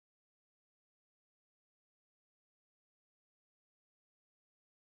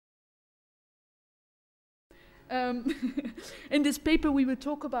In this paper, we will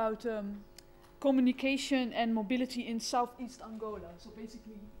talk about communication and mobility in southeast Angola. So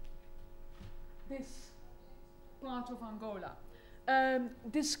basically, this part of Angola.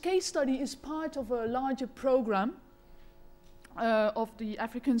 This case study is part of a larger program of the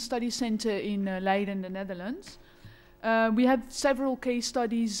African Study Center in Leiden, the Netherlands. We have several case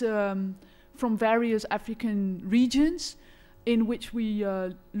studies from various African regions in which we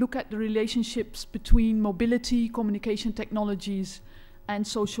look at the relationships between mobility, communication technologies, and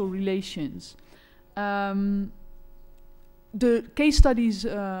social relations. The case studies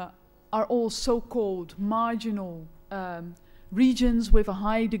are all so-called marginal regions with a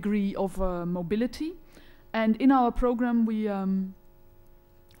high degree of mobility. And in our program,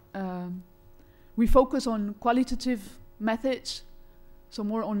 we focus on qualitative methods, so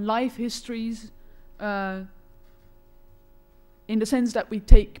more on life histories, in the sense that we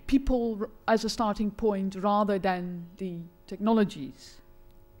take people as a starting point rather than the technologies.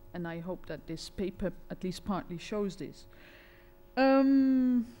 And I hope that this paper at least partly shows this.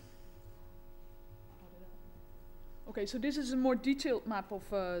 Okay, so this is a more detailed map of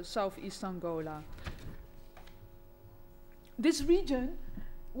southeast Angola. This region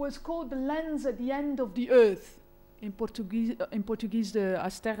was called the lands at the end of the earth. In Portuguese,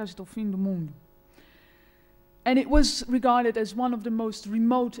 as terras do fim do mundo. And it was regarded as one of the most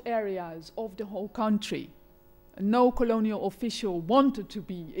remote areas of the whole country. No colonial official wanted to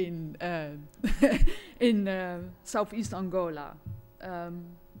be in southeast Angola. And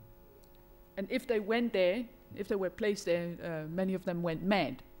if they went there, if they were placed there, many of them went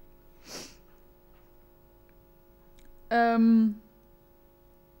mad.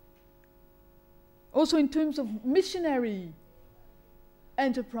 Also in terms of missionary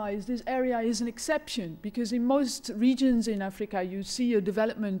enterprise, this area is an exception, because in most regions in Africa you see a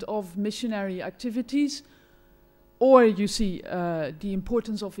development of missionary activities, or you see the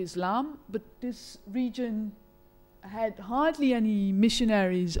importance of Islam, but this region had hardly any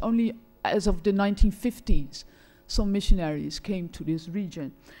missionaries. Only as of the 1950s some missionaries came to this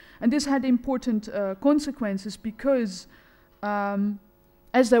region. And this had important consequences because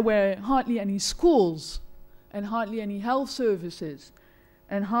as there were hardly any schools and hardly any health services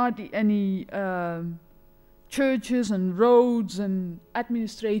and hardly any churches and roads and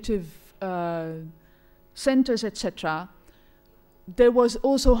administrative centers, etc., there was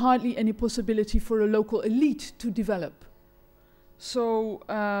also hardly any possibility for a local elite to develop. So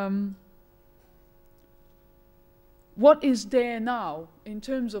what is there now in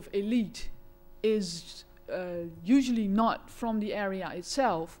terms of elite is usually not from the area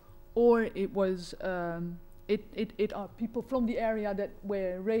itself, or it was it are people from the area that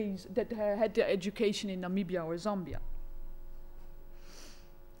were raised, that had their education in Namibia or Zambia.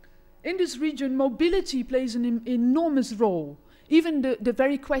 In this region, mobility plays an enormous role. Even the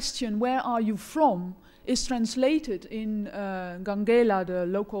very question, where are you from, is translated in Gangela, the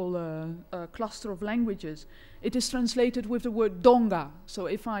local cluster of languages. It is translated with the word Donga. So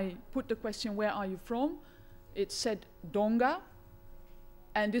if I put the question, where are you from, it's said Donga,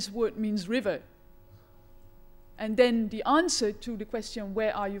 and this word means river. And then the answer to the question,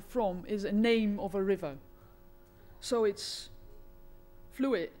 where are you from, is a name of a river. So it's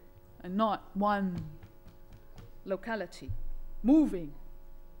fluid and not one locality, moving,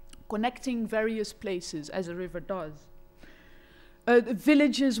 connecting various places as a river does. The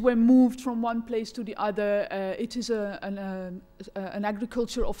villages were moved from one place to the other. It is an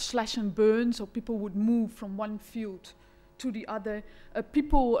agriculture of slash and burn, so people would move from one field to the other.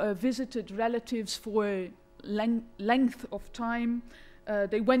 People visited relatives for length of time.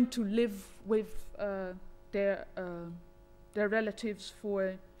 They went to live with their relatives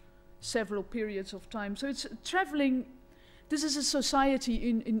for several periods of time. So it's traveling. This is a society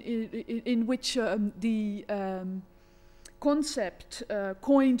in which the concept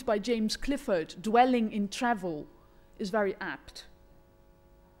coined by James Clifford, dwelling in travel, is very apt.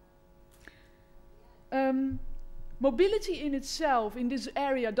 Mobility in itself in this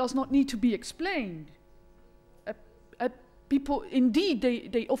area does not need to be explained. People, indeed,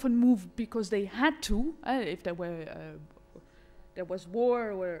 they often moved because they had to, if there was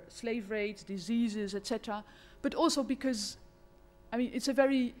war or slave raids, diseases, etc. But also because, I mean, it's a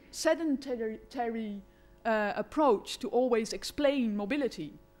very sedentary approach to always explain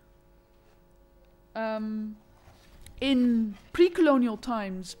mobility. In pre-colonial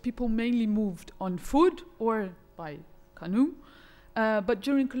times, people mainly moved on foot or by canoe, but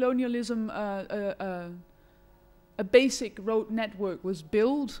during colonialism, a basic road network was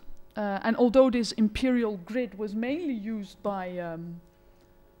built, and although this imperial grid was mainly used by,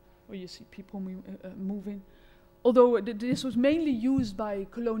 where you see people moving, although this was mainly used by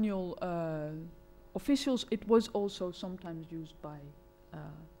colonial officials, it was also sometimes used by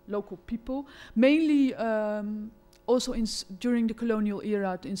local people, mainly also during the colonial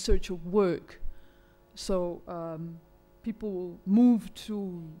era in search of work. So people moved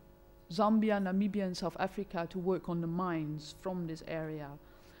to Zambia, Namibia, and South Africa to work on the mines from this area.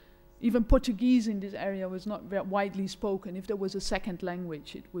 Even Portuguese in this area was not very widely spoken. If there was a second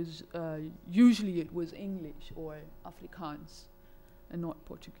language, it was usually it was English or Afrikaans, and not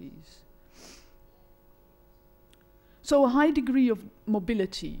Portuguese. So a high degree of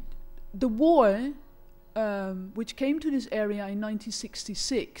mobility. The war, which came to this area in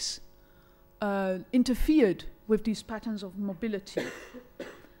 1966, interfered with these patterns of mobility.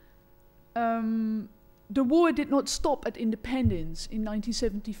 The war did not stop at independence. In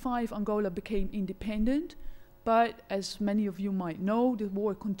 1975, Angola became independent, but as many of you might know, the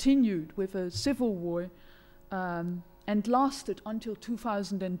war continued with a civil war and lasted until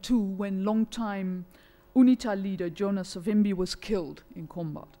 2002, when long-time UNITA leader Jonas Savimbi was killed in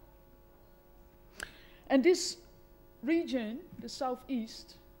combat. And this region, the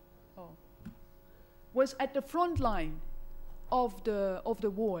southeast, was at the front line of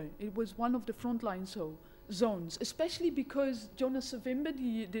the war. It was one of the frontline zones, especially because Jonas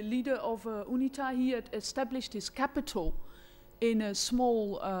Savimbi, the leader of UNITA, he had established his capital in a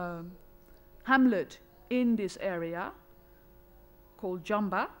small hamlet in this area called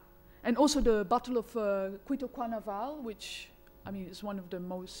Jamba, and also the Battle of Quito Carnaval, which I mean is one of the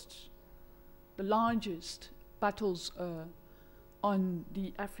largest battles on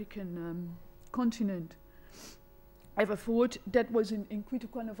the African continent ever fought. That was in Quito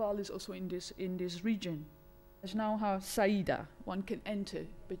Carnaval, is also in this region. There's now Saida. One can enter,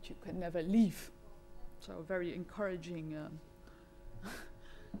 but you can never leave. So a very encouraging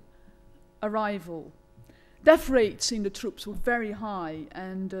arrival. Death rates in the troops were very high,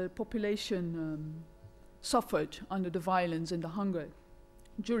 and the population suffered under the violence and the hunger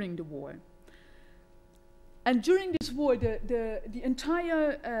during the war. And during this war, the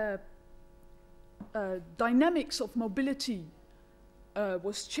entire dynamics of mobility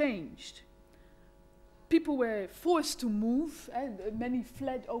was changed. People were forced to move, and many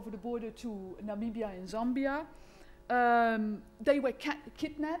fled over the border to Namibia and Zambia. They were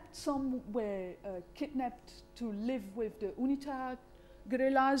kidnapped. Some were kidnapped to live with the UNITA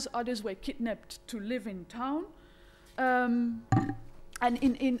guerrillas. Others were kidnapped to live in town. And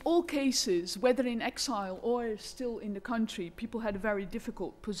in all cases, whether in exile or still in the country, people had a very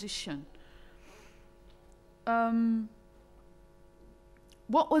difficult position.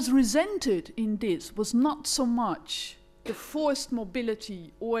 What was resented in this was not so much the forced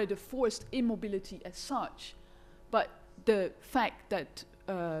mobility or the forced immobility as such, but the fact that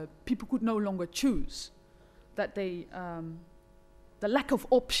people could no longer choose, that they, the lack of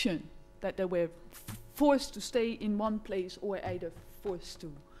option, that they were forced to stay in one place or either forced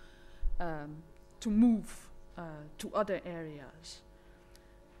to move to other areas.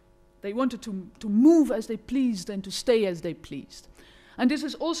 They wanted to move as they pleased and to stay as they pleased. And this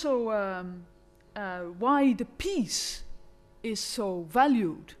is also why the peace is so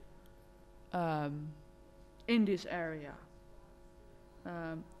valued in this area.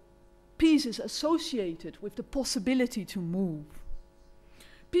 Peace is associated with the possibility to move.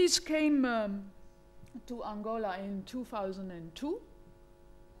 Peace came to Angola in 2002.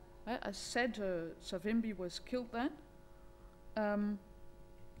 As said, Savimbi was killed then.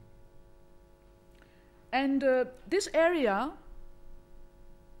 And this area,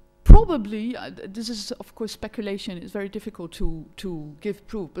 probably, this is of course speculation, it's very difficult to give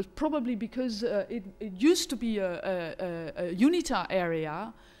proof, but probably because it used to be a UNITA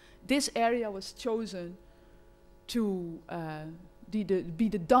area, this area was chosen to be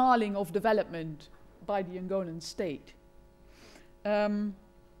the darling of development by the Angolan state.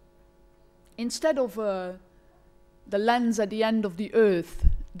 Instead of the lands at the end of the earth,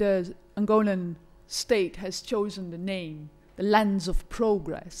 the Angolan state has chosen the name, the lands of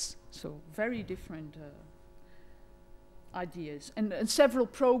progress. So very different ideas. And several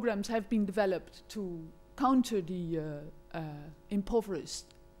programs have been developed to counter the impoverished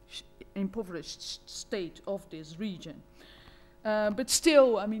state of this region. But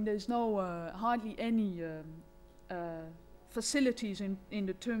still, I mean, there's no hardly any facilities in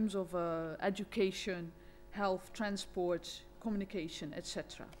the terms of education, health, transport, communication,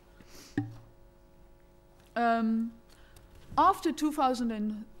 etc. After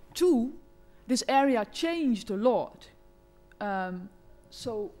 2002, this area changed a lot.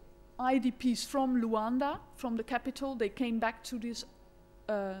 So IDPs from Luanda, from the capital, they came back to this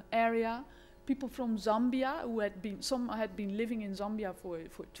area. people from Zambia who some had been living in Zambia for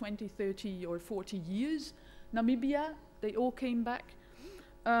 20, 30 or 40 years. Namibia, they all came back.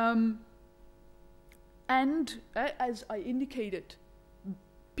 And as I indicated,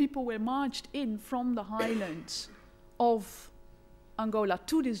 people were marched in from the highlands of Angola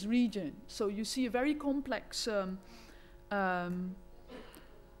to this region. So you see a very complex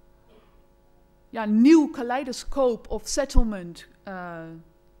new kaleidoscope of settlement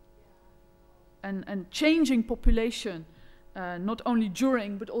and changing population, not only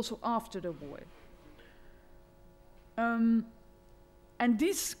during but also after the war. And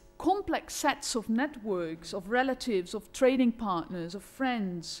these complex sets of networks, of relatives, of trading partners, of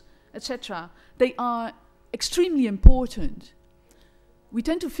friends, etc., they are extremely important. We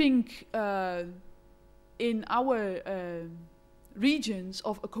tend to think in our regions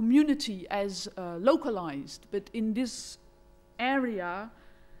of a community as localized, but in this area,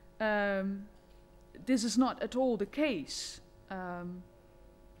 this is not at all the case.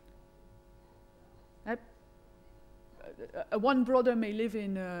 One brother may live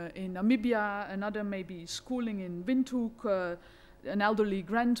in Namibia, another may be schooling in Windhoek, an elderly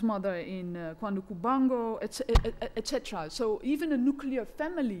grandmother in Kwandukubango, etc. So even a nuclear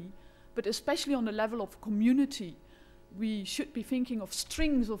family, but especially on the level of community, we should be thinking of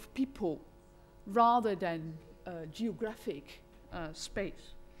strings of people rather than geographic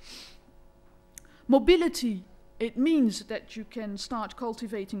space. Mobility, it means that you can start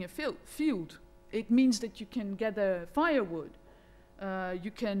cultivating a field. It means that you can gather firewood.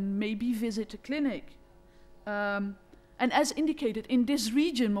 You can maybe visit a clinic. And as indicated, in this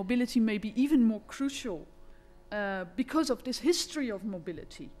region, mobility may be even more crucial because of this history of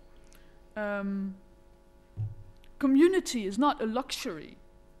mobility. Community is not a luxury.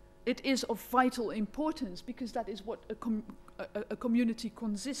 It is of vital importance because that is what a community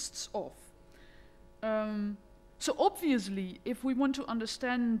consists of. So obviously, if we want to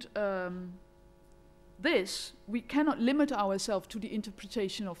understand this, we cannot limit ourselves to the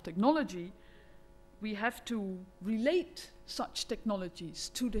interpretation of technology. We have to relate such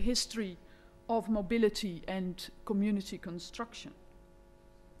technologies to the history of mobility and community construction.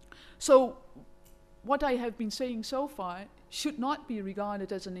 So what I have been saying so far should not be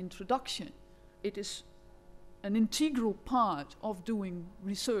regarded as an introduction. It is an integral part of doing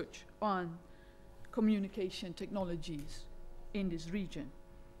research on communication technologies in this region.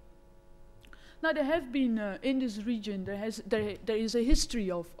 Now there have been, in this region, there is a history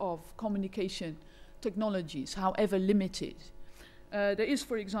of communication technologies, however limited. There is,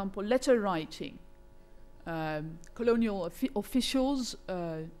 for example, letter writing. Colonial officials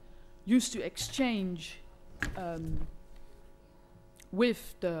used to exchange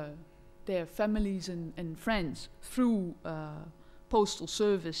with their families and friends through postal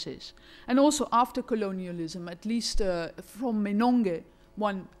services. And also after colonialism, at least from Menonge,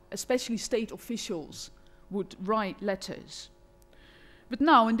 especially state officials would write letters. But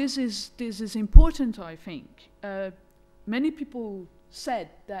now, and this is important, I think, many people said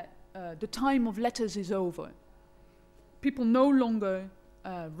that the time of letters is over. People no longer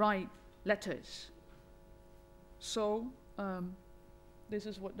write letters. So this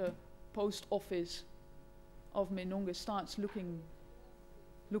is what the post office of Menonge starts looking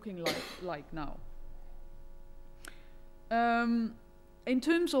like now. In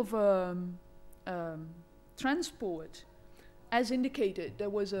terms of transport, as indicated, there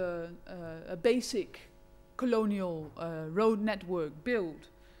was a basic colonial road network built.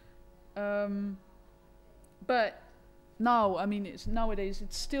 But now, I mean, nowadays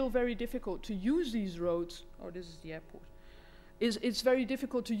it's still very difficult to use these roads. Oh, this is the airport. It's very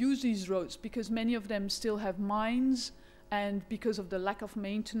difficult to use these roads because many of them still have mines, and because of the lack of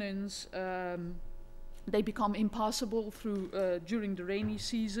maintenance, they become impassable during the rainy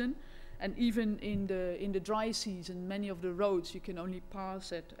season, and even in the dry season, many of the roads you can only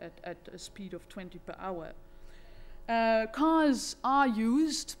pass at a speed of 20 per hour. Cars are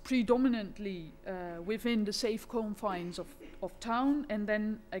used predominantly within the safe confines of town, and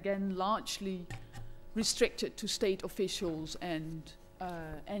then again largely restricted to state officials and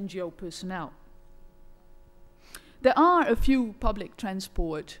NGO personnel. There are a few public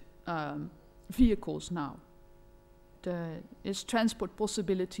transport vehicles now. There is transport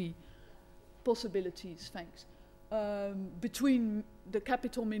possibilities, thanks, between the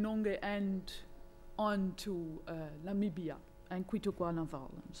capital Menonge and on to Namibia and Kwitogwanaval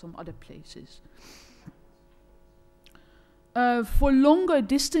and some other places. For longer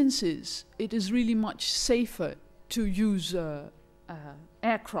distances, it is really much safer to use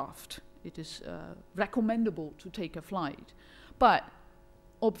aircraft. It is recommendable to take a flight. But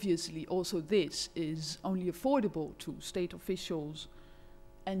obviously also this is only affordable to state officials,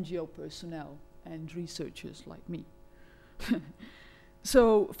 NGO personnel, and researchers like me.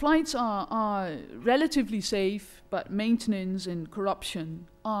 So flights are relatively safe, but maintenance and corruption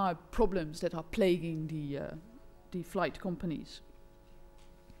are problems that are plaguing the flight companies.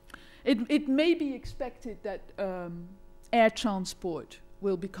 It may be expected that air transport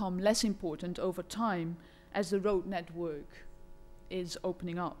will become less important over time as the road network is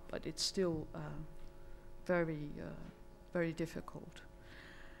opening up, but it's still very difficult.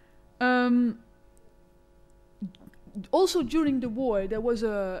 Also during the war, there was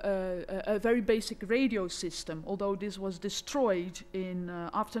a very basic radio system, although this was destroyed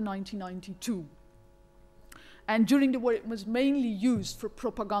after 1992. And during the war, it was mainly used for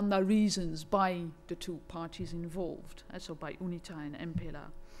propaganda reasons by the two parties involved, so by UNITA and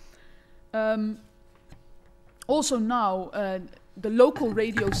MPLA. Also now, the local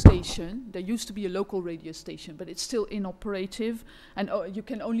radio station, there used to be a local radio station, but it's still inoperative, and you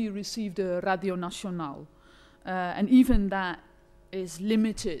can only receive the Radio Nacional. And even that is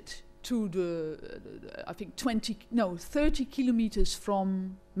limited to I think 30 kilometers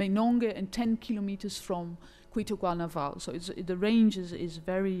from Menongue and 10 kilometers from Cuito-Guanaval. So the range is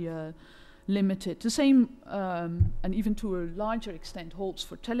very limited. The same, and even to a larger extent, holds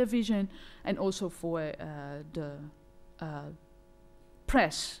for television and also for the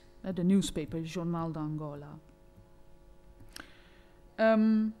press, the newspaper, Jornal d'Angola.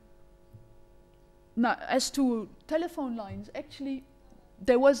 Now, as to telephone lines, actually,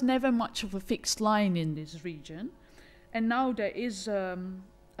 there was never much of a fixed line in this region, and now there is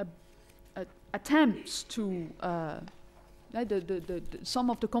attempts to some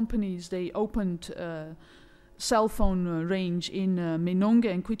of the companies, they opened cell phone range in Menongue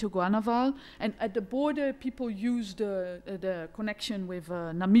and Cuito-Guanaval, and at the border people use the connection with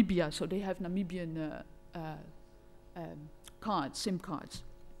Namibia, so they have Namibian cards, SIM cards.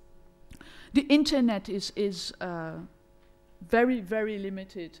 The internet is very, very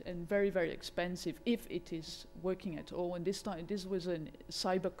limited and very, very expensive if it is working at all. And this time, this was a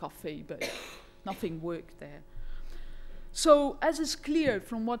cyber cafe, but nothing worked there. So, as is clear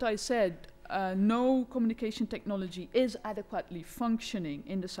from what I said, no communication technology is adequately functioning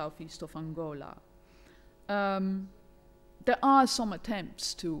in the southeast of Angola. There are some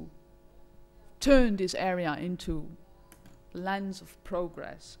attempts to turn this area into lands of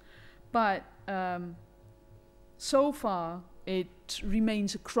progress. But so far, it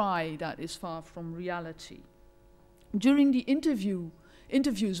remains a cry that is far from reality. During the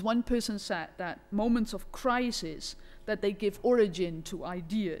interviews, one person said that moments of crisis, that they give origin to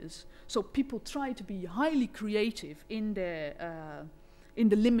ideas. So people try to be highly creative in the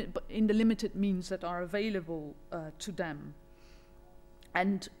limited means that are available to them.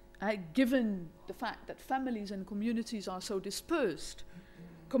 And given the fact that families and communities are so dispersed,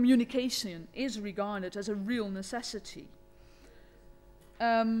 communication is regarded as a real necessity.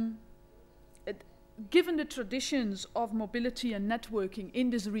 Given the traditions of mobility and networking in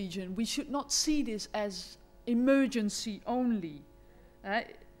this region, we should not see this as emergency only.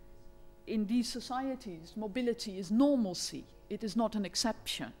 In these societies, mobility is normalcy. It is not an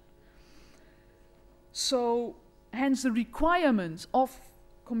exception. So, hence the requirements of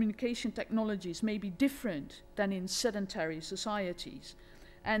communication technologies may be different than in sedentary societies.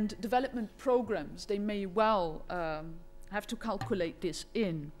 And development programs, they may well have to calculate this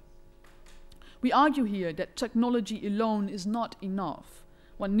in. We argue here that technology alone is not enough.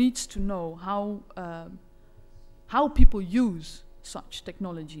 One needs to know how people use such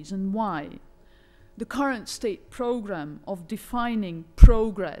technologies and why. The current state program of defining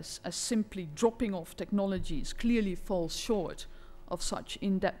progress as simply dropping off technologies clearly falls short of such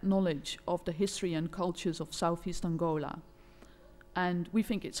in-depth knowledge of the history and cultures of Southeast Angola. And we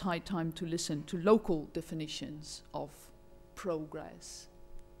think it's high time to listen to local definitions of progress.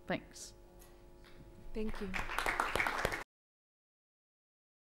 Thanks. Thank you.